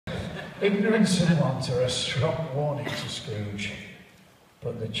Ignorance and want are a strong warning to Scrooge,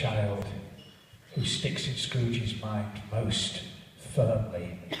 but the child who sticks in Scrooge's mind most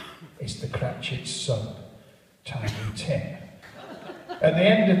firmly is the Cratchit's son, Tiny Tim. At the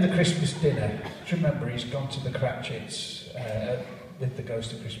end of the Christmas dinner, do you remember he's gone to the Cratchits with the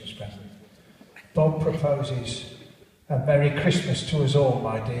ghost of Christmas present? Bob proposes, "A Merry Christmas to us all,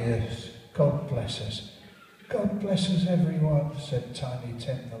 my dears. God bless us." "God bless us, everyone," said Tiny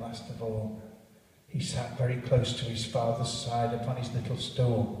Tim, the last of all. He sat very close to his father's side upon his little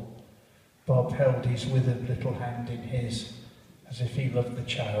stool. Bob held his withered little hand in his, as if he loved the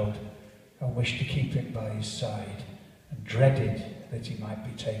child and wished to keep him by his side, and dreaded that he might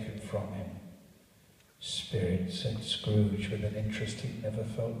be taken from him. "Spirit," said Scrooge with an interest he'd never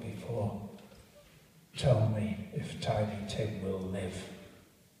felt before, "tell me if Tiny Tim will live."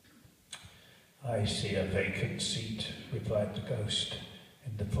 "I see a vacant seat," replied the ghost,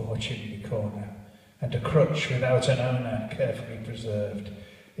 "in the poor chimney corner, and a crutch without an owner carefully preserved.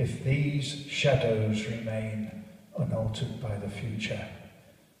 If these shadows remain unaltered by the future,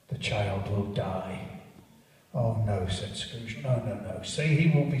 the child will die." "Oh no," said Scrooge, no, say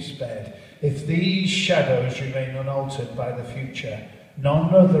he will be spared. If these shadows remain unaltered by the future,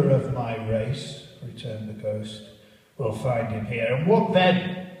 none other of my race," returned the ghost, "will find him here. And what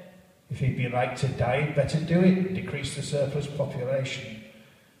then? If he'd be like to die, he'd better do it and decrease the surplus population."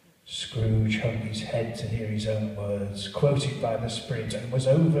 Scrooge hung his head to hear his own words, quoted by the Spirit, and was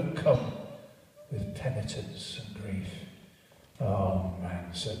overcome with penitence and grief. "Oh,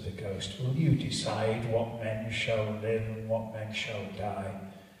 man," said the ghost, "will you decide what men shall live and what men shall die?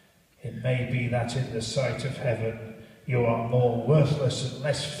 It may be that in the sight of heaven you are more worthless and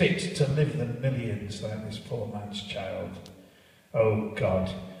less fit to live than millions like this poor man's child. Oh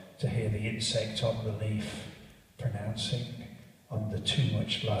God, to hear the insect on the leaf pronouncing on the too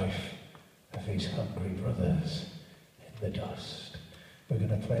much life of his hungry brothers in the dust." We're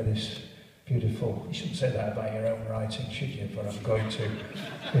going to play this beautiful, you shouldn't say that about your own writing, should you? But I'm going to.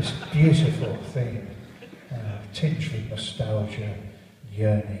 This beautiful theme, tinged with nostalgia,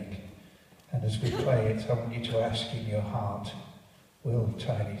 yearning. And as we play it, I want you to ask in your heart, will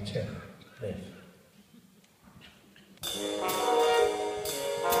Tiny Tim live?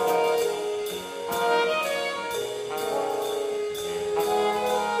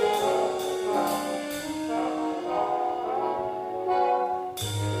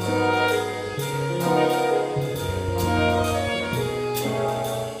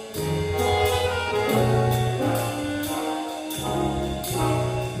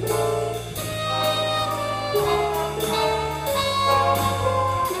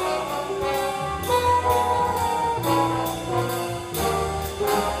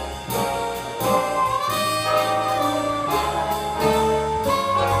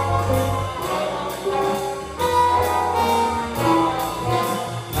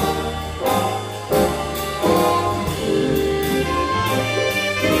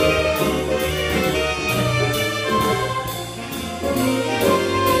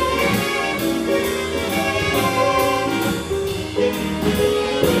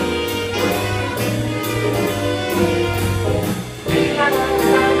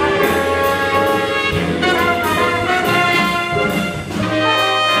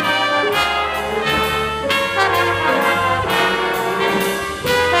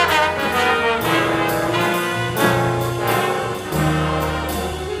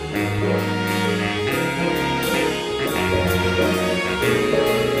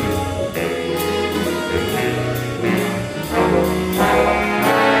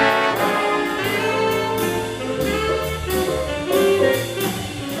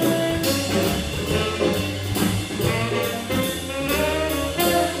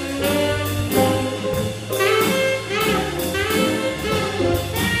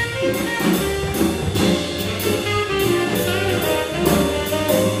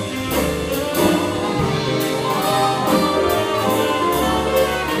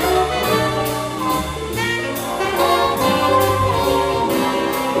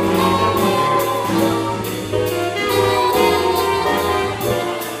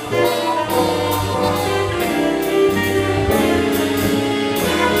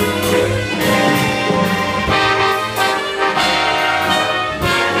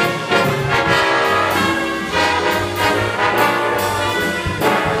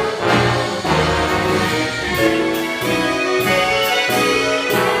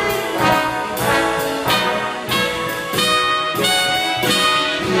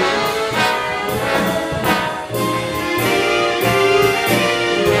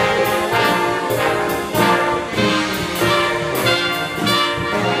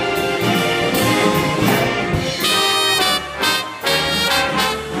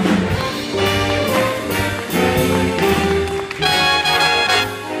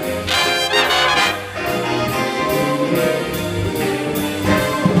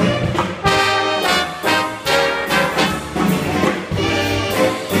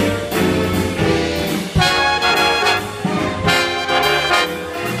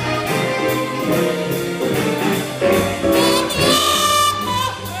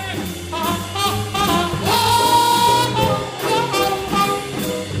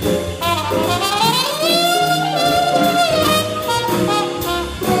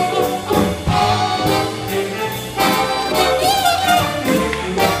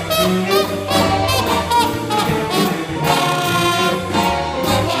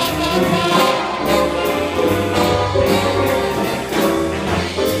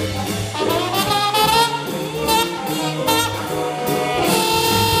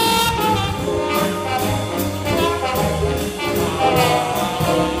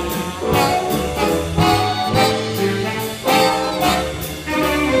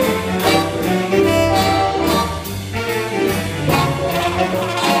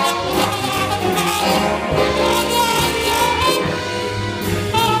 Thank you.